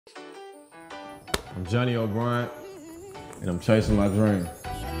I'm Johnny O'Brien, and I'm chasing my dream.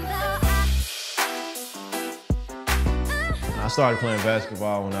 I started playing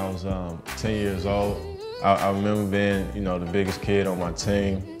basketball when I was 10 years old. I remember being, the biggest kid on my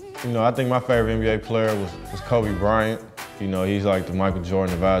team. I think my favorite NBA player was Kobe Bryant. He's like the Michael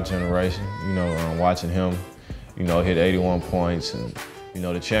Jordan of our generation. Watching him, hit 81 points and,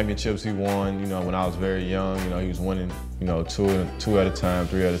 the championships he won, when I was very young, he was winning, two at a time,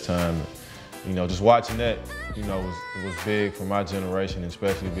 three at a time. Just watching that, was big for my generation,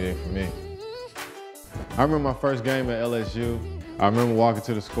 especially big for me. I remember my first game at LSU. I remember walking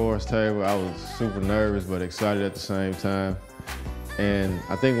to the scorer's table. I was super nervous, but excited at the same time. And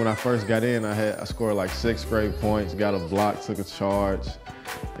I think when I first got in, I scored like 6 straight points, got a block, took a charge.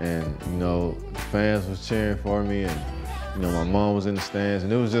 And, the fans was cheering for me, and, my mom was in the stands,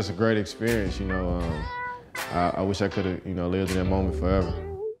 and it was just a great experience, I wish I could have, lived in that moment forever.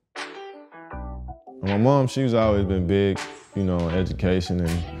 My mom, she's always been big, on education,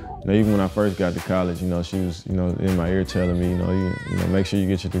 and even when I first got to college, she was, in my ear telling me, make sure you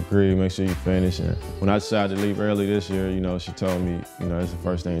get your degree, make sure you finish. And when I decided to leave early this year, she told me, that's the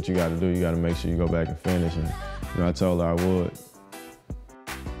first thing that you got to do. You got to make sure you go back and finish. And, I told her I would.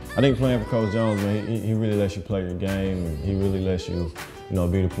 I think playing for Coach Jones, man, he really lets you play your game, and he really lets you,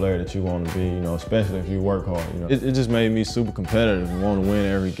 be the player that you want to be, especially if you work hard. It just made me super competitive and want to win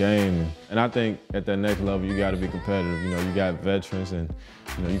every game. And I think at that next level, you got to be competitive. You got veterans, and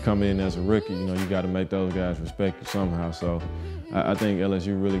you come in as a rookie, you got to make those guys respect you somehow. So I think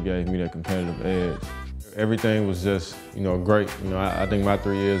LSU really gave me that competitive edge. Everything was just, great. I think my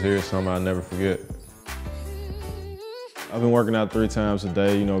 3 years here is something I'll never forget. I've been working out 3 times a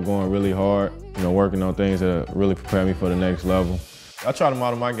day, going really hard, working on things that really prepare me for the next level. I try to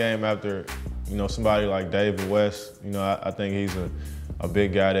model my game after, somebody like David West. I think he's a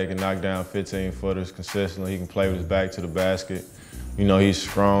big guy that can knock down 15-footers consistently. He can play with his back to the basket. He's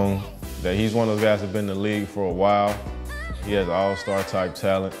strong. He's one of those guys that's been in the league for a while. He has all-star type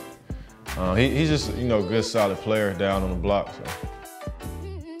talent. He's just, a good, solid player down on the block. So.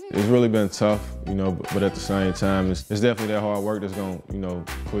 It's really been tough, but at the same time, it's definitely that hard work that's gonna,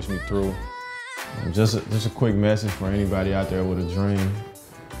 push me through. Just a quick message for anybody out there with a dream.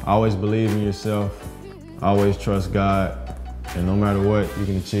 Always believe in yourself, always trust God, and no matter what, you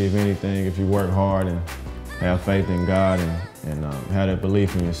can achieve anything if you work hard and have faith in God and have that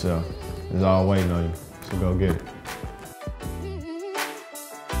belief in yourself. It's all waiting on you, so go get it.